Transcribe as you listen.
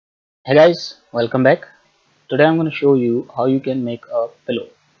Hey guys, welcome back. Today I'm going to show you how you can make a pillow.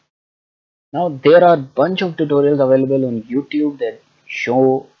 Now there are a bunch of tutorials available on YouTube that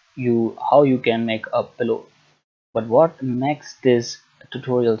show you how you can make a pillow. But what makes this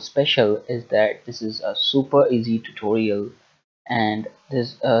tutorial special is that this is a super easy tutorial, and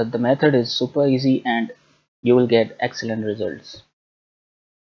the method is super easy and you will get excellent results.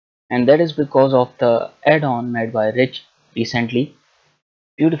 And that is because of the add-on made by Rich recently.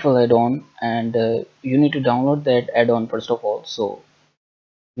 Beautiful add-on, and you need to download that add-on first of all. So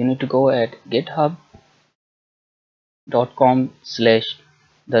you need to go at github.com slash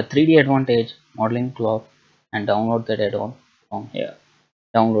the 3D advantage modeling cloth and download that add-on from here.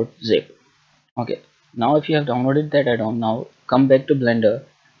 Download zip. Okay, now if you have downloaded that add-on, now come back to Blender,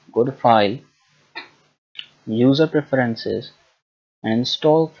 go to file, user preferences, and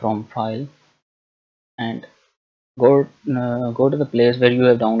install from file, and go to the place where you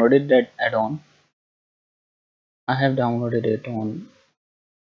have downloaded that add-on. I have downloaded it on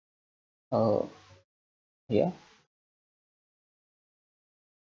here.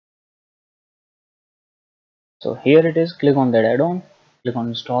 So here it is, click on that add-on, click on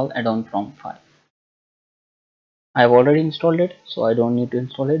install add-on from file. I have already installed it, so I don't need to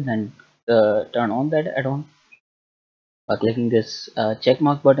install it. Then turn on that add-on by clicking this check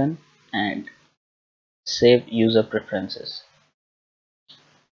mark button and save user preferences.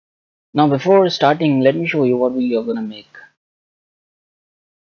 Now before starting, let me show you what we are gonna make.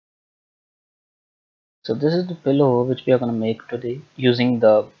 So this is the pillow which we are gonna make today using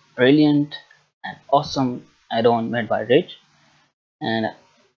the brilliant and awesome add-on made by Rich, and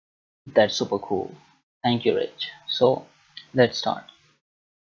that's super cool. Thank you, Rich. So let's start.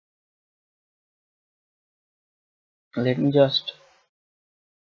 Let me just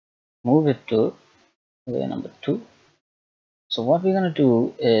move it to layer number 2. So what we're gonna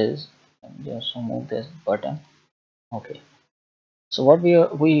do is just remove this button. Okay, so what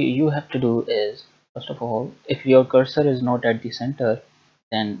you have to do is, first of all, if your cursor is not at the center,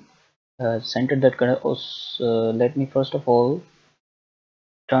 then center that let me first of all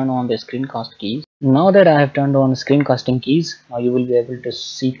turn on the screencast keys. Now that I have turned on screencasting keys, now you will be able to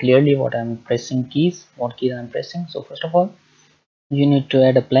see clearly what I'm pressing keys, what keys I'm pressing. So first of all, you need to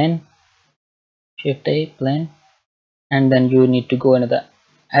add a plane, shift A, plane, and then you need to go into the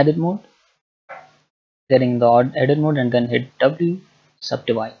edit mode, getting the odd edit mode, and then hit W,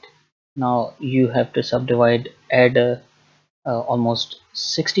 subdivide. Now you have to subdivide, add almost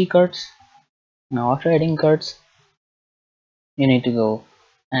 60 cuts. Now after adding cuts, you need to go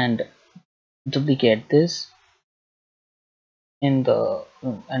and duplicate this in the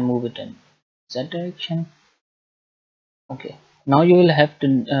and move it in Z direction. Okay, now you will have to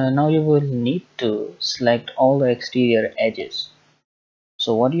now you will need to select all the exterior edges.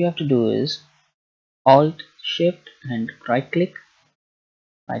 So what you have to do is Alt Shift and right click,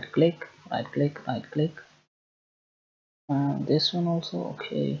 right click, right click, right click. This one also.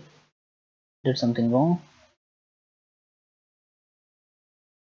 Okay, did something wrong.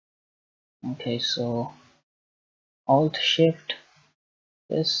 Okay, so Alt Shift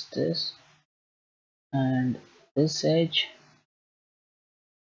this and this edge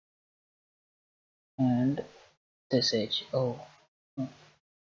and this edge. Oh,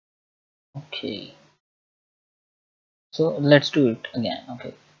 okay, so let's do it again.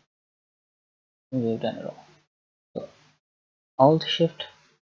 Okay, we've done it wrong. So Alt Shift,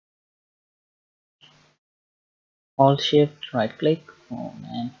 Alt Shift, right click. Oh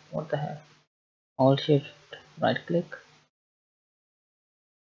man, what the heck. Alt Shift, right click.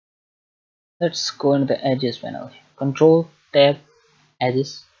 Let's go into the edges panel. Control Tab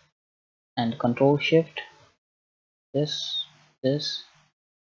edges and Control Shift this.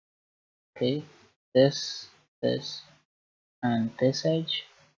 Okay, this and this edge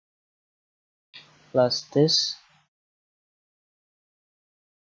plus this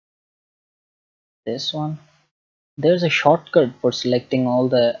one. There's a shortcut for selecting all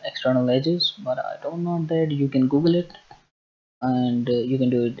the external edges, but I don't know that. You can Google it, and you can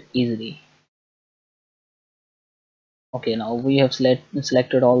do it easily. Okay, now we have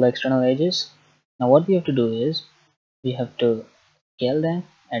selected all the external edges. Now what we have to do is we have to scale them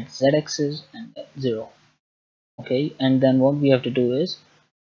at z-axis and at 0. Okay, and then what we have to do is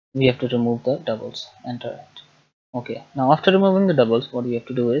we have to remove the doubles. Enter it. Okay, now after removing the doubles, what we have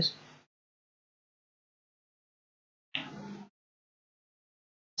to do is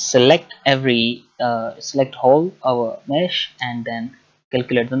select select whole our mesh and then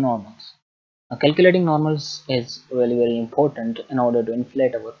calculate the normals. Now calculating normals is really very important in order to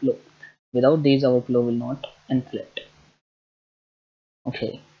inflate our flow. Without these our flow will not inflate.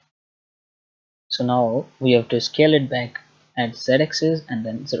 Okay, So now we have to scale it back at z-axis and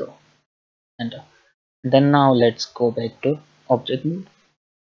then 0. Enter. Then now let's go back to object mode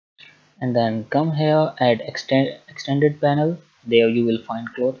and then come here at extended panel. There you will find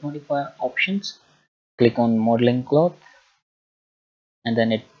cloth modifier options. Click on modeling cloth and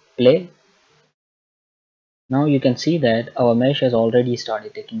then it play. Now you can see that our mesh has already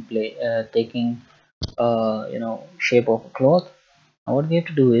started taking shape of a cloth. Now what we have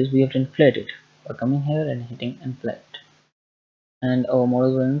to do is we have to inflate it by coming here and hitting inflate, and our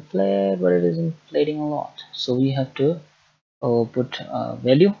model will inflate, but it is inflating a lot, so we have to put a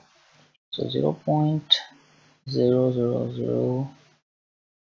value, so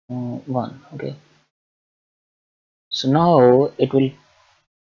 0.0001. okay, so now it will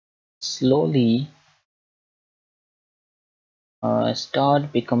slowly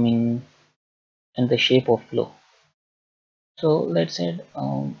start becoming in the shape of flow. So let's add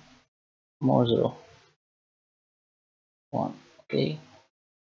more 0.1. okay,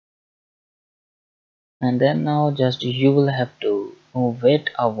 and then now just you will have to wait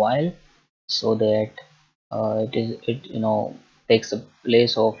a while so that it takes the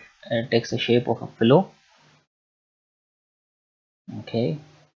place of takes the shape of a pillow. Okay,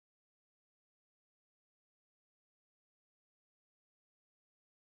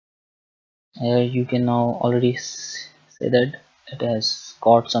 here you can now already say that it has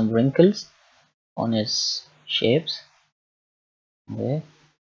got some wrinkles on its shapes. Okay,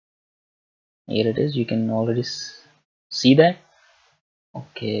 here it is, you can already see that.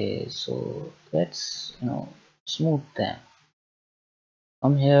 Okay, so let's smooth them.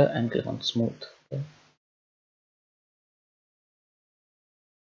 Come here and click on smooth. Okay,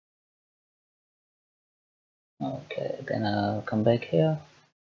 okay, then come back here.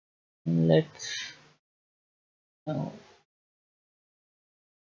 Let's uh,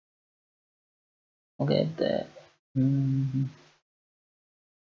 okay there.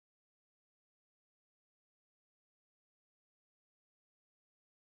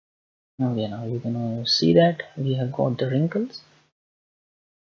 Okay, now you can see that we have got the wrinkles.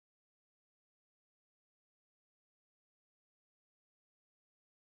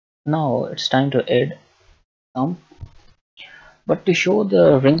 Now it's time to add some, but to show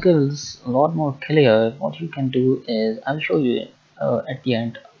the wrinkles a lot more clear, what you can do is I'll show you at the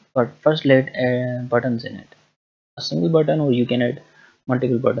end, but first let buttons in it, a single button, or you can add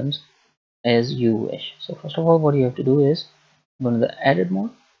multiple buttons as you wish. So first of all, what you have to do is go to the edit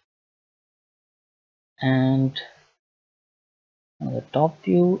mode and the top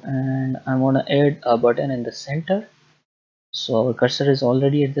view, and I want to add a button in the center. So our cursor is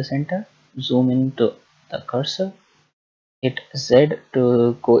already at the center. Zoom into the cursor, hit Z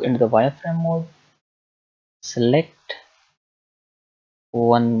to go into the wireframe mode, select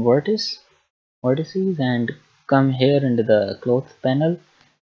one vertices and come here into the cloth panel,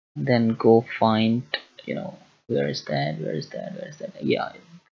 then go find, where is that, yeah,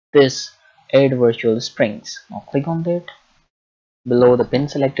 this add virtual springs. Now click on that. Below the pin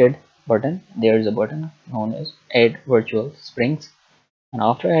selected button there is a button known as add virtual springs, and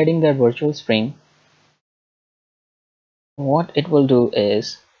after adding that virtual spring, what it will do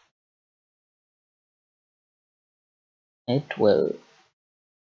is it will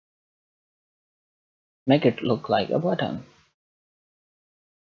make it look like a button,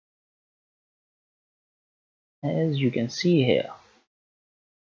 as you can see here.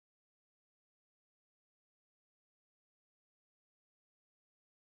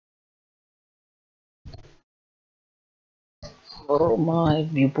 Oh, my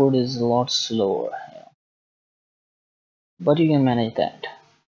viewport is a lot slower, but you can manage that.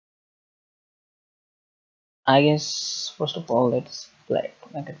 I guess first of all let's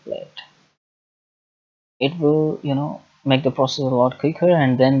make it flat. It will make the process a lot quicker,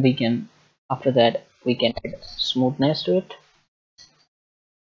 and then we can, after that, we can add smoothness to it.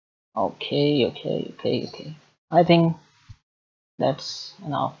 Okay. I think that's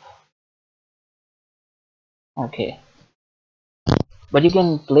enough. Okay, but you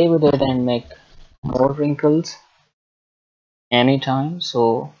can play with it and make more wrinkles anytime.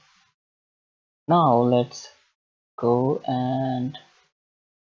 So now let's go and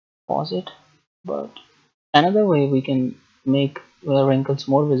pause it. But another way we can make the wrinkles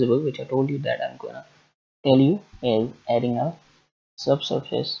more visible, which I told you that I'm gonna tell you, is adding a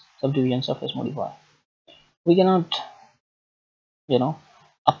subdivision surface modifier. We cannot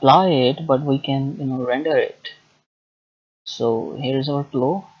apply it, but we can render it. So here is our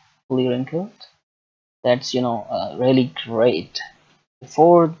flow, fully wrinkled. That's really great.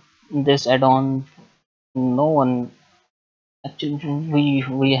 Before this add-on, no one Actually, we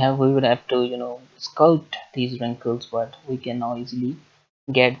would have to, you know, sculpt these wrinkles, but we can now easily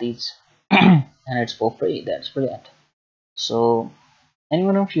get these, and it's for free. That's brilliant. So, any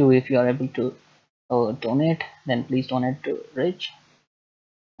one of you, if you are able to donate, then please donate to Rich.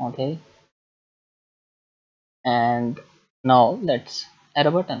 Okay, and now let's add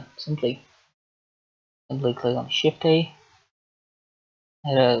a button. Simply click on Shift A,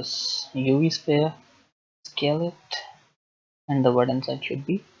 add a UV sphere, scale it, and the button size should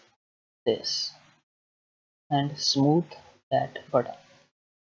be this, and smooth that button.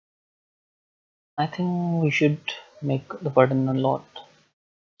 I think we should make the button a lot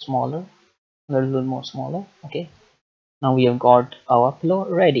smaller, a little bit more smaller. Okay, now we have got our pillow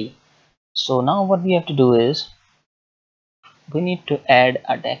ready. So now what we have to do is we need to add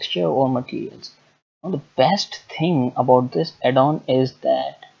a texture or materials. Now the best thing about this add-on is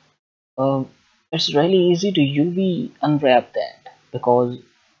that it's really easy to UV unwrap that, because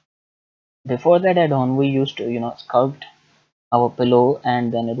before that add-on we used to, you know, sculpt our pillow,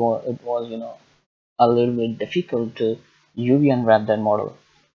 and then it was, you know, a little bit difficult to UV unwrap that model.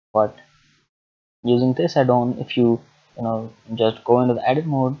 But using this add-on, if you know, just go into the edit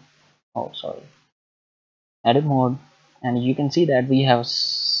mode, oh sorry, edit mode, and you can see that we have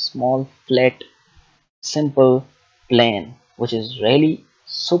small flat simple plane, which is really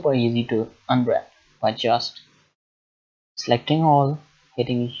super easy to unwrap by just selecting all,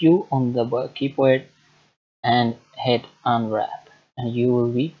 hitting U on the keyboard, and hit unwrap, and you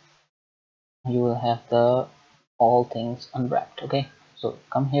will have the all things unwrapped. Okay, so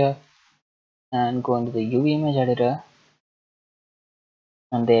come here and go into the UV image editor,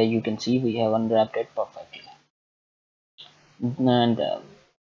 and there you can see we have unwrapped it perfectly. And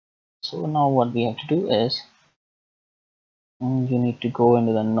so now what we have to do is you need to go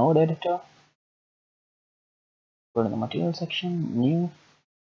into the node editor, go to the material section, new,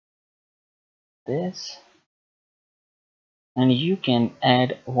 this, and you can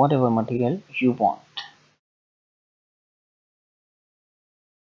add whatever material you want.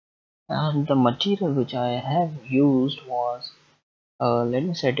 And the material which I have used was, let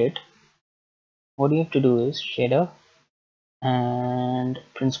me set it. What you have to do is shader and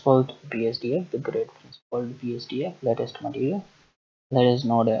principled BSDF, the grid principled BSDF, latest material. That is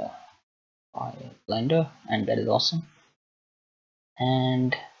not a blender, and that is awesome.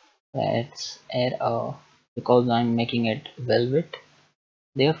 And let's add a, because I'm making it velvet,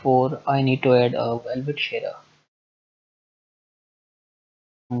 therefore I need to add a velvet shader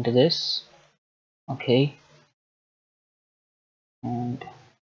into this. Okay, and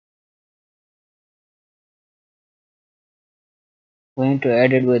we need to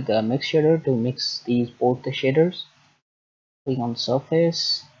add it with a mix shader to mix these both the shaders. Click on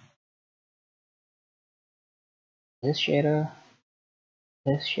surface, this shader,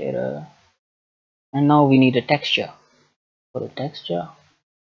 and now we need a texture. For the texture,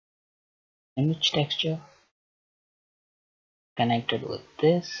 image texture, connected with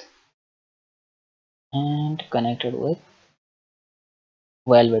this, and connected with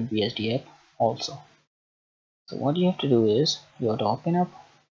velvet BSDF also. So what you have to do is you have to open up.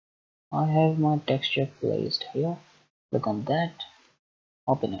 I have my texture placed here. Click on that,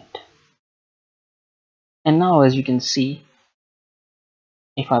 open it, and now as you can see,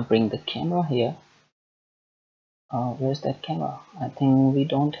 if I bring the camera here, where's that camera? I think we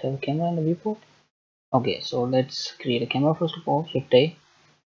don't have a camera in the viewport. Okay, so let's create a camera first of all. Shift A,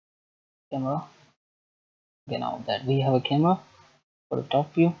 camera. Okay, now that we have a camera, for the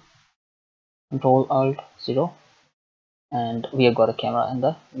top view, Control Alt 0, and we have got a camera in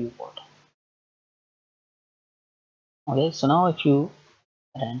the viewport. Okay, so now if you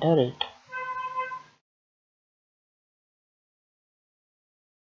render it,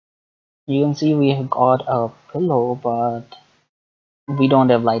 you can see we have got a pillow, but we don't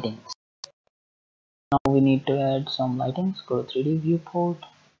have lighting. Now we need to add some lightings. Go to 3D viewport,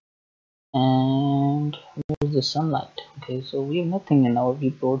 and where's the sunlight? Okay, so we have nothing in our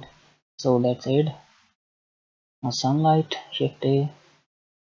viewport, so let's add a sunlight. Shift A,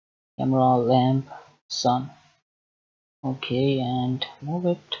 camera, lamp, sun. Okay, and move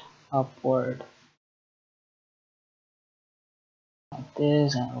it upward like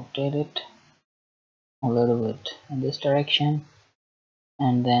this, and rotate it a little bit in this direction,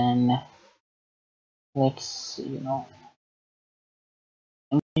 and then let's, you know,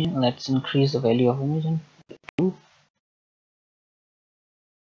 let's increase the value of image in 2.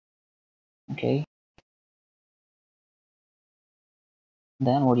 Okay,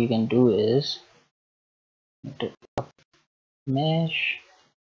 then what you can do is to mesh,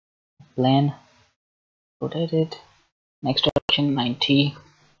 plane, rotate it, next direction 90,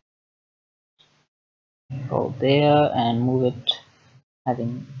 go there and move it. I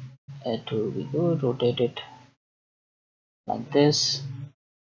think it will be good. Rotate it like this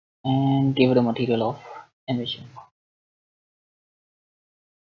and give it a material of emission.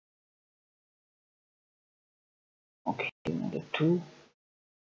 Okay, another 2.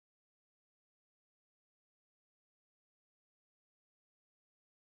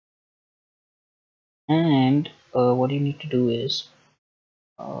 And what you need to do is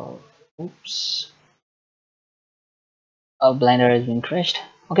uh, oops, a blender has been crashed.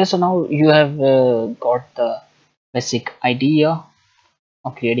 Okay, so now you have got the basic idea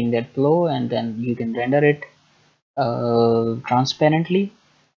of creating that flow, and then you can render it transparently,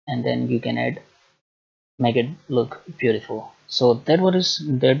 and then you can make it look beautiful. So that was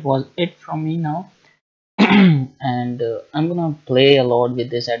it from me now. And I'm gonna play a lot with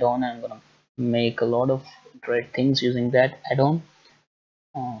this add-on. I'm gonna make a lot of great things using that add-on.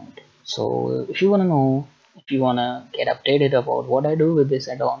 And so if you want to know, if you want to get updated about what I do with this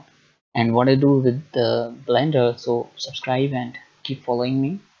add-on and what I do with the blender, so subscribe and keep following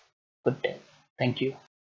me. Good day. Thank you.